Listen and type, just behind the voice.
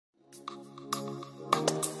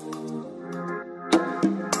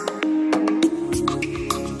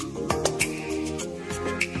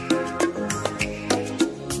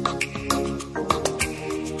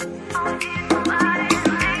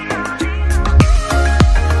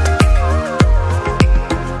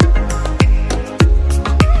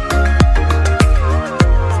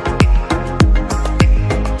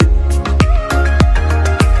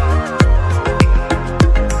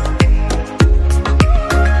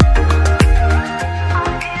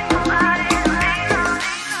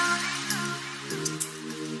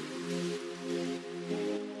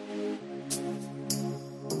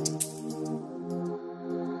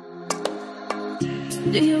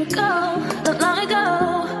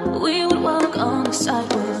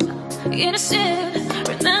innocent.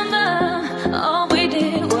 Remember, all we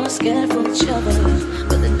did was scared for each other,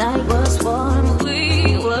 but the night was warm.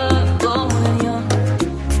 We were going young.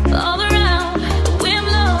 All around, the wind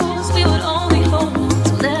blows. We would only hold on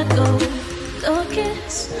to let go. Blow a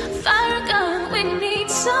kiss, fire a gun. We need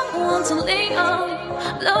someone to lean on.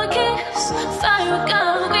 Blow a kiss, fire a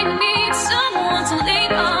gun. We need someone to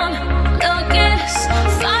lean on. Blow a kiss,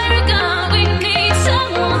 fire a gun. We need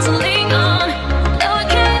someone to lean on. Blow a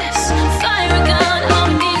kiss, fire a gun. Oh,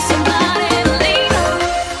 we need somebody to lean on.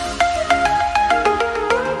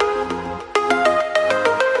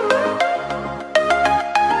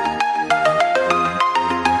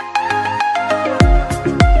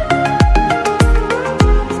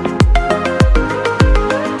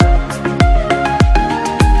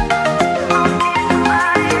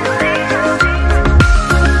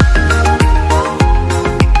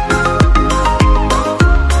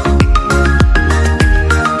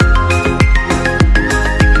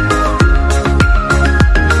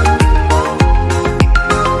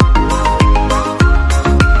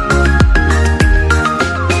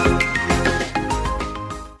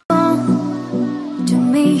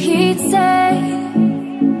 He'd say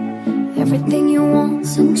everything you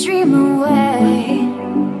want and dream away.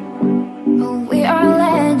 But we are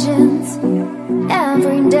legends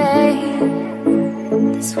every day.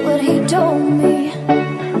 That's what he told me.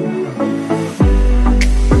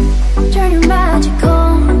 Turn your magic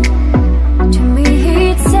on. To me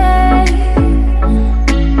he'd say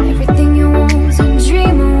everything you want and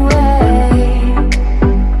dream away.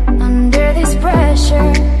 Under this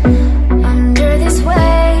pressure, under this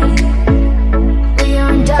weight, we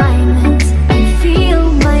are diamonds. I feel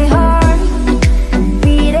my heart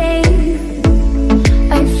beating.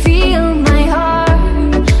 I feel my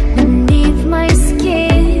heart beneath my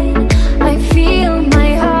skin. I feel my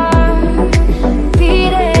heart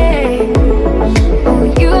beating. Oh,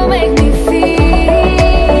 you make me feel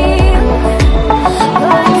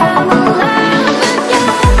like I'm alive again.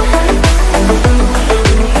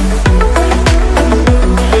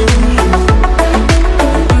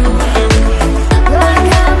 Like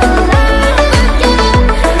I'm alive again.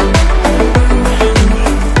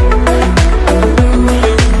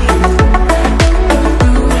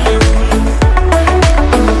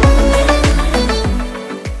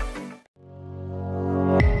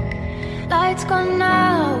 Lights gone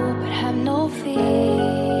now, but have no fear.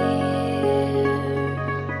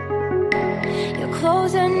 You're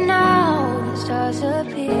closer now, the stars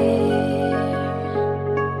appear.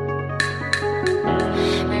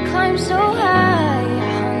 We climb so high,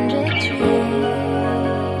 100 trees.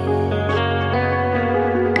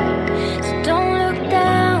 So don't look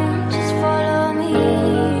down, just follow me.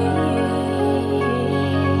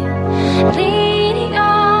 Leaning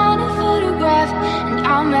on a photograph, and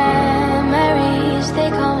our memories, they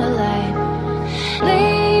come alive.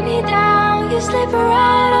 Lay me down, you slip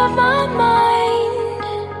right off my mind.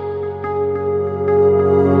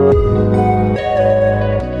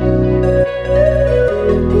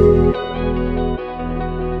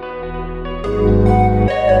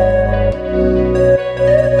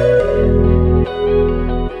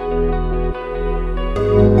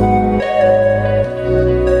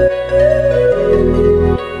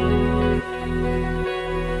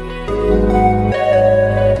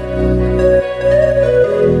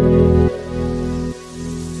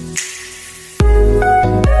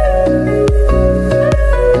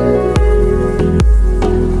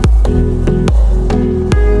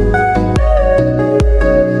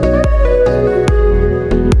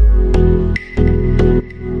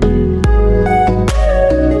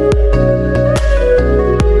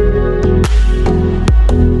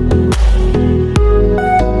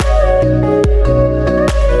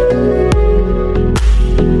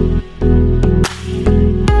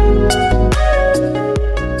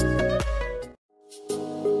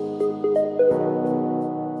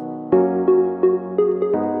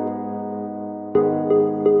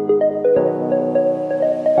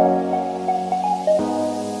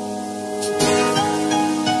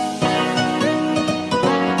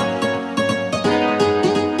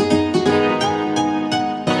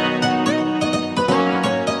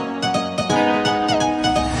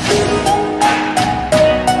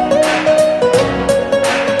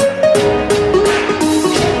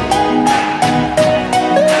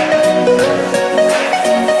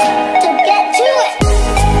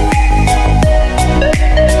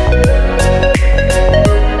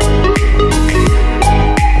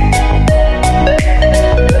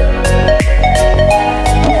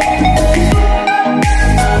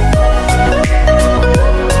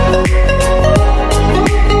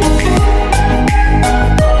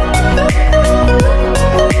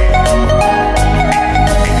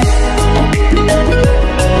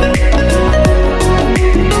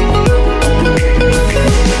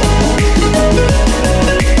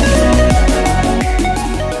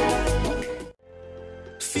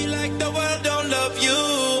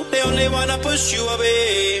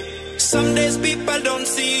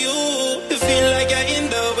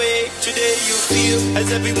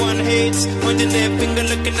 everyone hates, pointing their finger,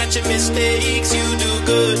 looking at your mistakes. You do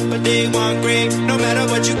good, but they want great. No matter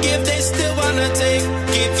what you give, they still wanna take.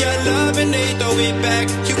 Give your love and they throw it back.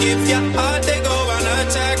 You give your heart, they go on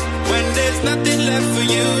attack. When there's nothing left for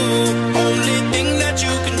you, only thing that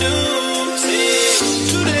you can do,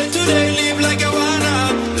 say, today, live like you wanna.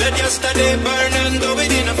 Let yesterday burn and throw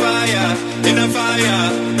it in a fire, in a fire,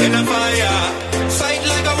 in a fire. Fight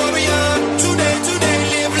like a warrior. Today,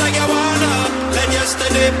 live like you wanna. Let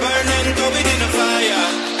yesterday burn and throw it in a fire,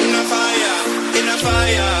 in a fire, in a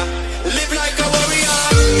fire. Live like a warrior.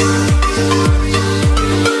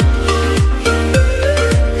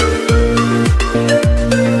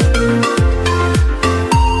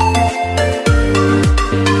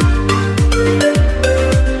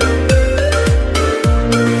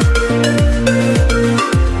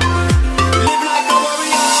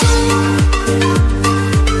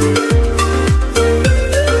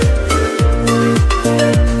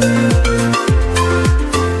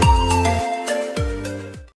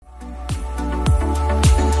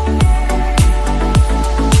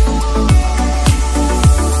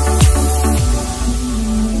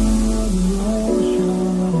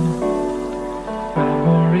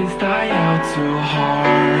 Memories die out too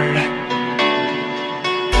hard.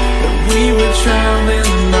 We were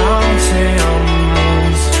traveling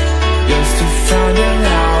mountains just to find a